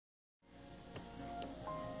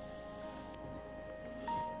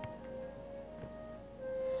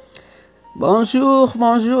Bonjour,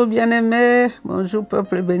 bonjour bien-aimés, bonjour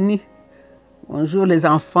peuple béni, bonjour les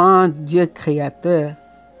enfants de Dieu créateur.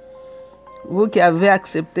 Vous qui avez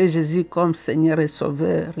accepté Jésus comme Seigneur et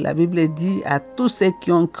Sauveur, la Bible dit à tous ceux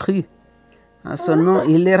qui ont cru en son nom,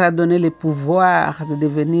 il leur a donné le pouvoir de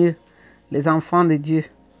devenir les enfants de Dieu.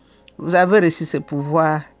 Vous avez reçu ce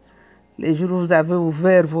pouvoir. Les jours où vous avez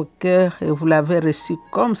ouvert vos cœurs et vous l'avez reçu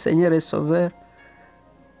comme Seigneur et Sauveur,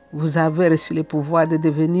 vous avez reçu le pouvoir de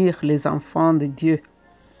devenir les enfants de Dieu.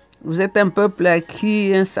 Vous êtes un peuple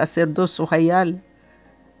acquis, un sacerdoce royal.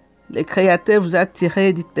 Le Créateur vous a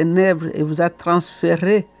tiré des ténèbres et vous a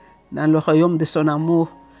transféré dans le royaume de son amour,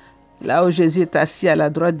 là où Jésus est assis à la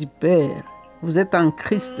droite du Père. Vous êtes en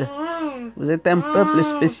Christ. Vous êtes un peuple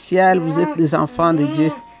spécial. Vous êtes les enfants de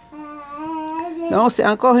Dieu. Donc, c'est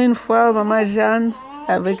encore une fois Maman Jeanne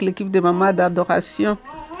avec l'équipe de Maman d'adoration.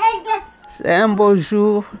 C'est un beau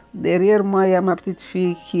jour. Derrière moi, il y a ma petite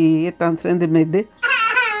fille qui est en train de m'aider.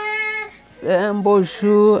 C'est un beau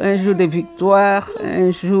jour, un jour de victoire, un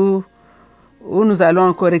jour où nous allons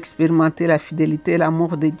encore expérimenter la fidélité et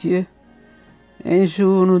l'amour de Dieu. Un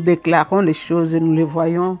jour où nous déclarons les choses et nous les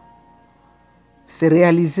voyons se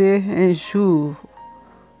réaliser. Un jour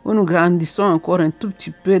où nous grandissons encore un tout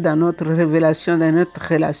petit peu dans notre révélation, dans notre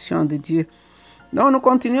relation de Dieu. Donc nous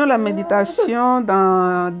continuons la méditation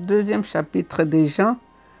dans le 2e chapitre des Jean.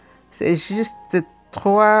 C'est juste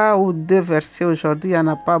 3 ou 2 versets aujourd'hui, il n'y en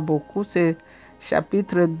a pas beaucoup. C'est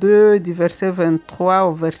chapitre 2 du verset 23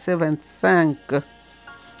 au verset 25.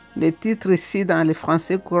 Le titre ici dans le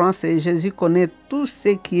français courant, c'est « Jésus connaît tout ce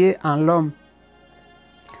qui est en l'homme ».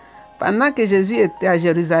 Pendant que Jésus était à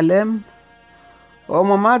Jérusalem, au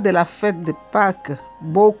moment de la fête de Pâques,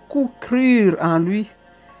 beaucoup crurent en lui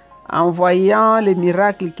en voyant les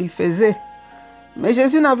miracles qu'il faisait. Mais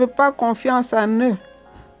Jésus n'avait pas confiance en eux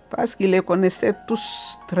parce qu'il les connaissait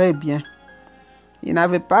tous très bien. Il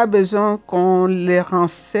n'avait pas besoin qu'on les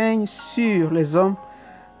renseigne sur les hommes,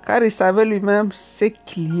 car il savait lui-même ce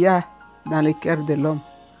qu'il y a dans le cœur de l'homme.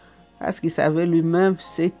 Parce qu'il savait lui-même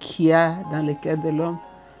ce qu'il y a dans le cœur de l'homme.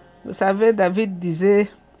 Vous savez, David disait,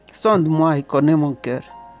 « Sonde-moi et connais mon cœur.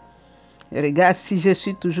 Et regarde si je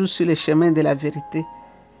suis toujours sur le chemin de la vérité.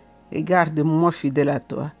 Et garde-moi fidèle à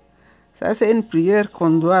toi. » Ça, c'est une prière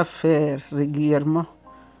qu'on doit faire régulièrement.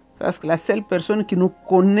 Parce que la seule personne qui nous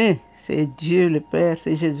connaît, c'est Dieu le Père,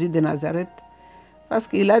 c'est Jésus de Nazareth. Parce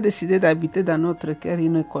qu'il a décidé d'habiter dans notre cœur,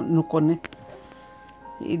 il nous connaît.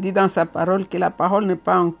 Il dit dans sa parole que la parole n'est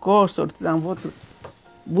pas encore sortie dans votre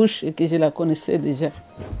bouche et que je la connaissais déjà.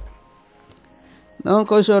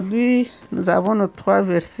 Donc aujourd'hui, nous avons nos 3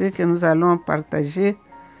 versets que nous allons partager.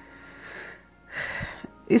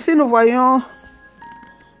 Ici, nous voyons,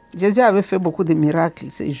 Jésus avait fait beaucoup de miracles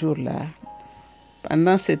ces jours-là.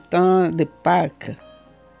 Pendant ce temps de Pâques,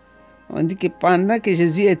 on dit que pendant que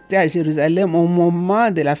Jésus était à Jérusalem, au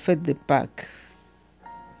moment de la fête de Pâques,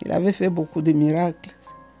 il avait fait beaucoup de miracles.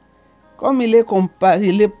 Comme il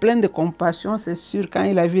est plein de compassion, c'est sûr, quand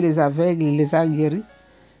il a vu les aveugles, il les a guéris.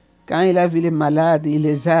 Quand il a vu les malades, il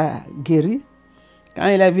les a guéris. Quand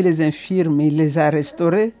il a vu les infirmes, il les a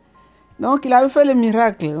restaurés. Donc, il avait fait les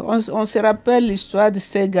miracles. On se rappelle l'histoire de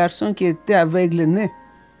ces garçons qui étaient aveugles-nés.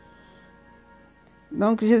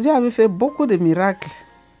 Donc, Jésus avait fait beaucoup de miracles.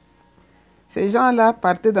 Ces gens-là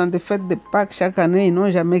partaient dans des fêtes de Pâques chaque année. Ils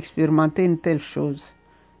n'ont jamais expérimenté une telle chose.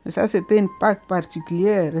 Et ça, c'était une Pâque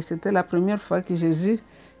particulière. Et c'était la première fois que Jésus,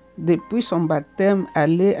 depuis son baptême,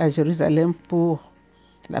 allait à Jérusalem pour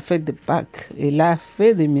la fête de Pâques. Et il a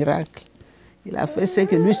fait des miracles. Il a fait ce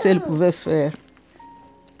que lui seul pouvait faire.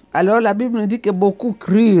 Alors la Bible nous dit que beaucoup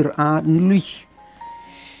crurent en lui.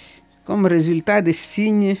 Comme résultat des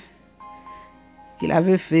signes qu'il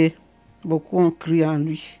avait fait, beaucoup ont cru en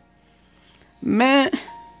lui. Mais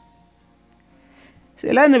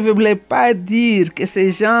cela ne voulait pas dire que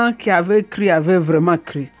ces gens qui avaient cru avaient vraiment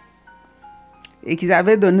cru. Et qu'ils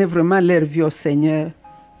avaient donné vraiment leur vie au Seigneur.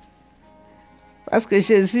 Parce que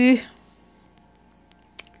Jésus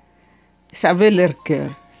savait leur cœur.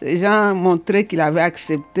 Ces gens montraient qu'il avait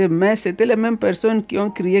accepté, mais c'était les mêmes personnes qui ont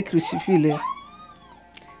crié crucifie-le.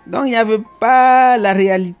 Donc il n'y avait pas la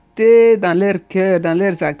réalité dans leur cœur, dans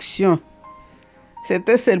leurs actions.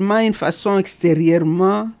 C'était seulement une façon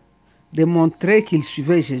extérieurement de montrer qu'ils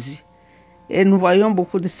suivaient Jésus. Et nous voyons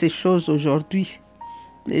beaucoup de ces choses aujourd'hui.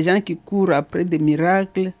 Des gens qui courent après des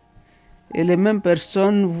miracles et les mêmes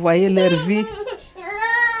personnes, vous voyez leur vie,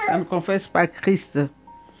 ça ne confesse pas Christ.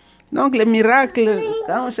 Donc les miracles,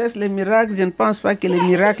 quand on cherche les miracles, je ne pense pas que les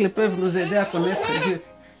miracles peuvent nous aider à connaître Dieu.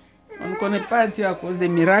 On ne connaît pas Dieu à cause des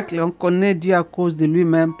miracles, on connaît Dieu à cause de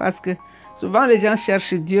lui-même. Parce que souvent les gens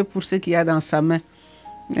cherchent Dieu pour ce qu'il y a dans sa main.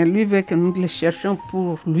 Et lui veut que nous le cherchions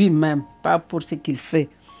pour lui-même, pas pour ce qu'il fait.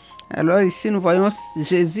 Alors ici, nous voyons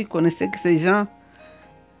Jésus connaissait que ces gens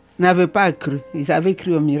n'avaient pas cru. Ils avaient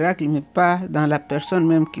cru au miracle, mais pas dans la personne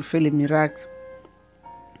même qui fait les miracles.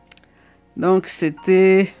 Donc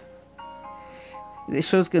c'était des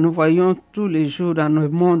choses que nous voyons tous les jours dans le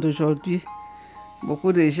monde aujourd'hui.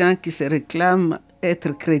 Beaucoup de gens qui se réclament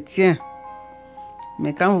être chrétiens.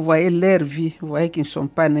 Mais quand vous voyez leur vie, vous voyez qu'ils ne sont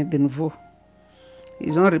pas nés de nouveau.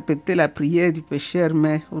 Ils ont répété la prière du pécheur,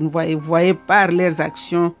 mais vous voyez par leurs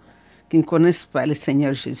actions qu'ils ne connaissent pas le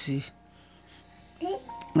Seigneur Jésus.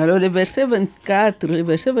 Alors le verset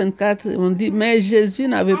 24, on dit, mais Jésus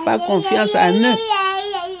n'avait pas confiance en eux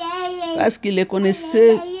parce qu'il les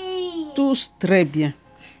connaissait tous très bien.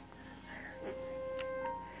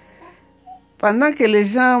 Pendant que les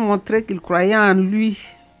gens montraient qu'ils croyaient en lui,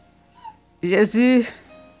 Jésus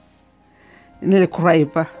ne les croyait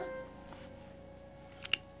pas.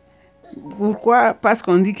 Pourquoi? Parce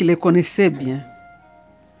qu'on dit qu'il les connaissait bien.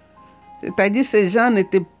 C'est-à-dire que ces gens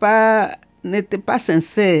n'étaient pas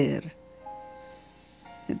sincères.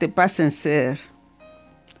 N'étaient pas sincères.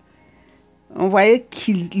 On voyait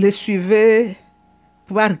qu'ils les suivaient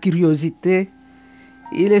par curiosité.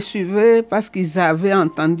 Ils les suivaient parce qu'ils avaient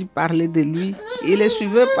entendu parler de lui. Ils les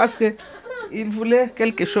suivaient parce qu'ils voulaient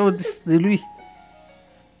quelque chose de lui.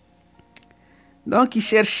 Donc ils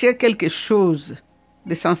cherchaient quelque chose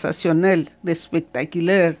de sensationnel, de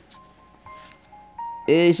spectaculaire.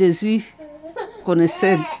 Et Jésus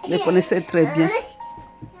les connaissait très bien.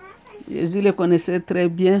 Jésus les connaissait très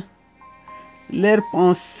bien. Leurs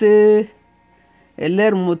pensées et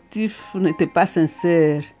leurs motifs n'étaient pas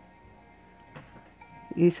sincères.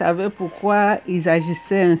 Il savait pourquoi ils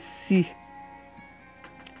agissaient ainsi.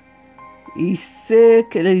 Il sait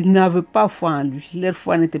qu'ils n'avaient pas foi en lui. Leur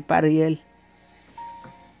foi n'était pas réelle.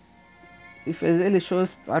 Ils faisaient les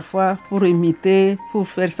choses parfois pour imiter, pour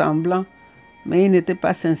faire semblant, mais ils n'étaient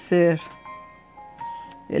pas sincères.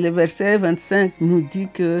 Et le verset 25 nous dit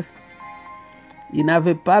que il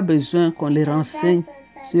n'avait pas besoin qu'on les renseigne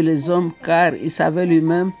sur les hommes, car il savait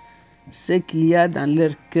lui-même ce qu'il y a dans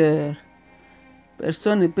leur cœur.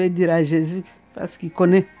 Personne ne peut dire à Jésus, parce qu'il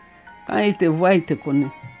connaît. Quand il te voit, il te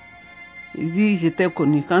connaît. Il dit, je t'ai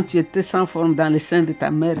connu. Quand tu étais sans forme dans le sein de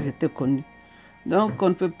ta mère, je t'ai connu. Donc, on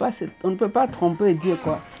ne peut pas tromper Dieu,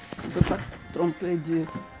 quoi. On ne peut pas tromper Dieu.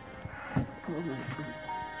 Oh my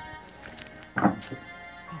God.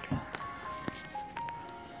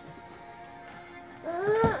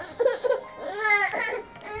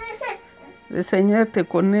 Le Seigneur te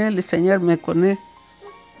connaît, le Seigneur me connaît.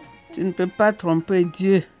 Tu ne peux pas tromper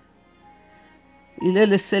Dieu. Il est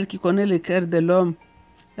le seul qui connaît le cœur de l'homme.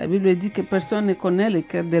 La Bible dit que personne ne connaît le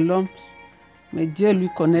cœur de l'homme, mais Dieu lui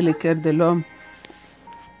connaît le cœur de l'homme.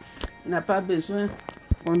 Il n'a pas besoin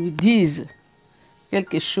qu'on lui dise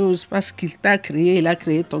quelque chose parce qu'il t'a créé, il a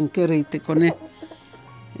créé ton cœur et il te connaît.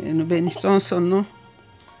 Et nous bénissons son nom.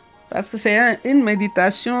 Parce que c'est une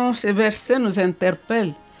méditation, ces versets nous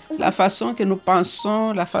interpellent. La façon que nous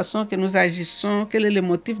pensons, la façon que nous agissons, quel est le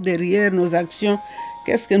motif derrière nos actions,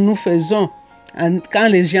 qu'est-ce que nous faisons quand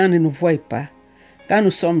les gens ne nous voient pas. Quand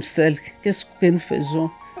nous sommes seuls, qu'est-ce que nous faisons,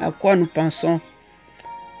 à quoi nous pensons.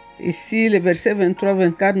 Ici, le verset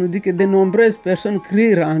 23-24 nous dit que de nombreuses personnes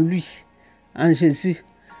crient en lui, en Jésus,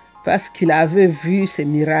 parce qu'il avait vu ces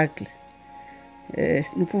miracles. Et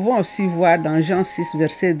nous pouvons aussi voir dans Jean 6,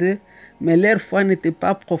 verset 2, mais leur foi n'était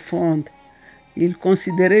pas profonde. Ils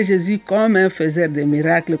considéraient Jésus comme un faiseur de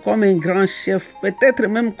miracles, comme un grand chef, peut-être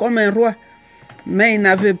même comme un roi. Mais ils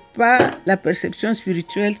n'avaient pas la perception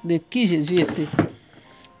spirituelle de qui Jésus était.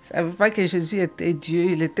 Ils ne savaient pas que Jésus était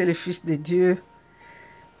Dieu, il était le Fils de Dieu.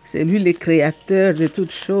 C'est lui le créateur de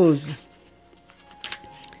toutes choses.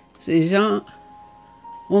 Ces gens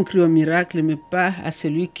ont cru au miracle, mais pas à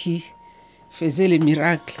celui qui faisait les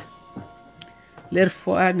miracles. Leur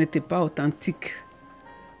foi n'était pas authentique.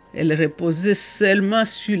 Elle reposait seulement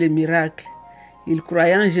sur les miracles. Ils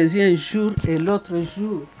croyaient en Jésus un jour et l'autre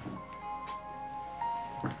jour,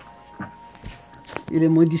 ils le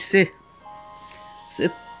maudissaient.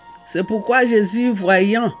 C'est pourquoi Jésus,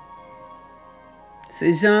 voyant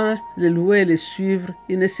ces gens le louer et le suivre,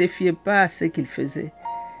 il ne se fiait pas à ce qu'ils faisaient.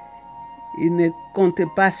 Il ne comptait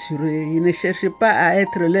pas sur eux. Il ne cherchait pas à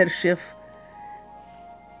être leur chef.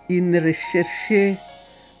 Il ne recherchait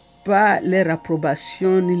pas leur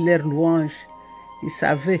approbation ni leur louange. Il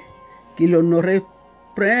savait qu'il honorait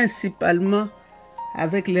principalement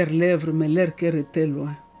avec leurs lèvres, mais leur cœur était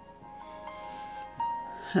loin.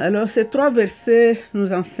 Alors ces 3 versets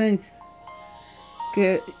nous enseignent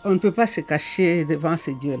qu'on ne peut pas se cacher devant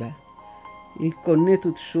ce Dieu-là. Il connaît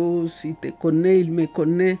toutes choses, il te connaît, il me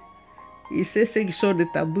connaît. Il sait ce qui sort de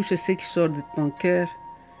ta bouche et ce qui sort de ton cœur.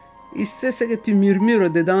 Il sait ce que tu murmures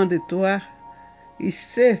au-dedans de toi. Il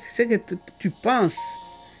sait ce que tu penses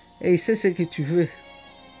et il sait ce que tu veux.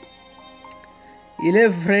 Il est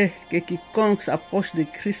vrai que quiconque s'approche de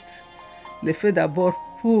Christ le fait d'abord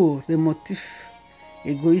pour des motifs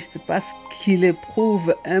égoïstes parce qu'il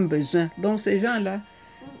éprouve un besoin. Donc ces gens-là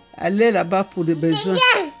allaient là-bas pour des besoins,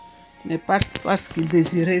 mais parce qu'ils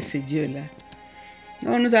désiraient ce Dieu-là.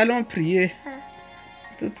 Donc nous allons prier.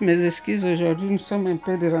 Toutes mes excuses aujourd'hui, nous sommes un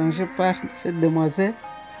peu dérangés par cette demoiselle.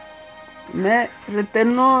 Mais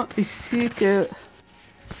retenons ici que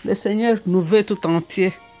le Seigneur nous veut tout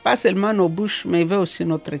entier. Pas seulement nos bouches, mais il veut aussi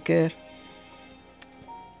notre cœur.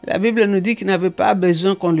 La Bible nous dit qu'il n'avait pas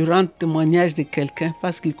besoin qu'on lui rende témoignage de quelqu'un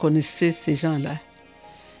parce qu'il connaissait ces gens-là.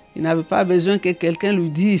 Il n'avait pas besoin que quelqu'un lui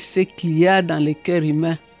dise ce qu'il y a dans le cœur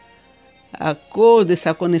humain. À cause de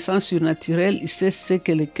sa connaissance surnaturelle, il sait ce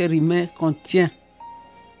que le cœur humain contient.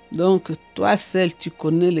 Donc, toi seul, tu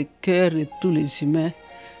connais le cœur de tous les humains.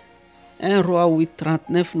 1 Roi 8,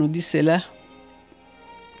 39 nous dit cela.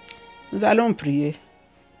 Nous allons prier.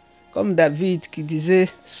 Comme David qui disait,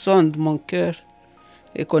 sonde mon cœur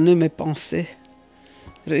et connais mes pensées.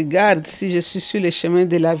 Regarde si je suis sur le chemin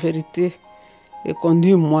de la vérité et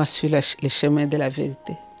conduis-moi sur le chemin de la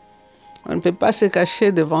vérité. On ne peut pas se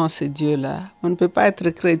cacher devant ce Dieu-là. On ne peut pas être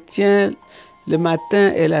chrétien le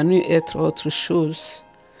matin et la nuit être autre chose.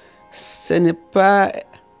 Ce n'est pas...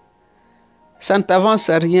 Ça ne t'avance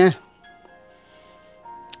à rien.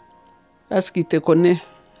 Parce qu'il te connaît.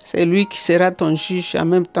 C'est lui qui sera ton juge, en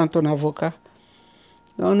même temps ton avocat.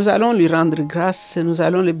 Donc nous allons lui rendre grâce, nous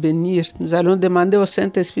allons le bénir. Nous allons demander au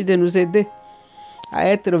Saint-Esprit de nous aider à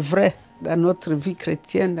être vrais dans notre vie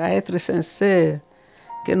chrétienne, à être sincères,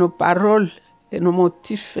 que nos paroles et nos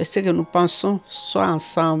motifs et ce que nous pensons soient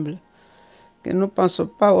ensemble. Que nous ne pensons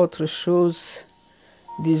pas autre chose,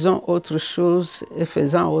 disons autre chose et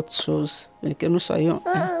faisons autre chose, mais que nous soyons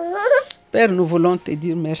un. Père, nous voulons te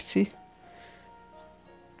dire merci.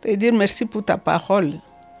 Te dire merci pour ta parole,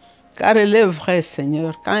 car elle est vraie,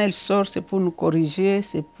 Seigneur. Quand elle sort, c'est pour nous corriger,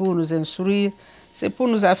 c'est pour nous instruire, c'est pour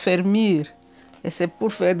nous affermir et c'est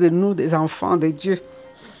pour faire de nous des enfants de Dieu.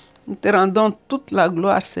 Nous te rendons toute la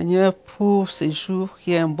gloire, Seigneur, pour ce jour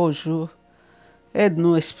qui est un beau jour.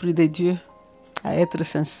 Aide-nous, Esprit de Dieu, à être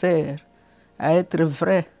sincères, à être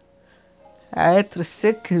vrais, à être ce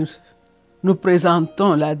que nous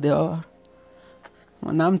présentons là dehors.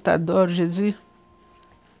 Mon âme t'adore, Jésus.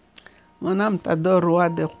 Mon âme t'adore, Roi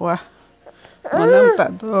des rois. Mon âme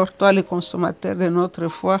t'adore, toi le consommateur de notre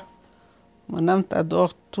foi. Mon âme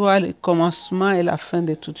t'adore, toi le commencement et la fin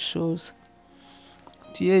de toutes choses.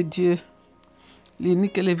 Tu es Dieu,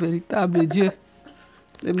 l'unique et le véritable Dieu,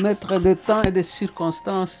 le maître des temps et des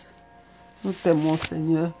circonstances. Nous t'aimons,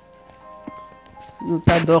 Seigneur. Nous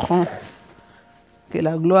t'adorons. Que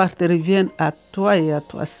la gloire te revienne à toi et à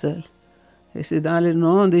toi seul. Et c'est dans le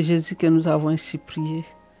nom de Jésus que nous avons ainsi prié.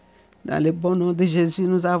 Dans le bon nom de Jésus,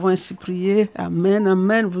 nous avons ainsi prié. Amen,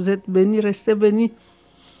 amen. Vous êtes bénis, restez bénis.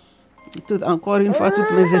 Encore une fois,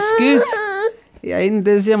 toutes mes excuses. Il y a une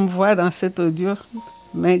deuxième voix dans cet audio,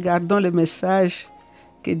 mais gardons le message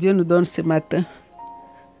que Dieu nous donne ce matin.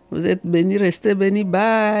 Vous êtes bénis, restez bénis.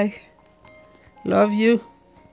 Bye. Love you.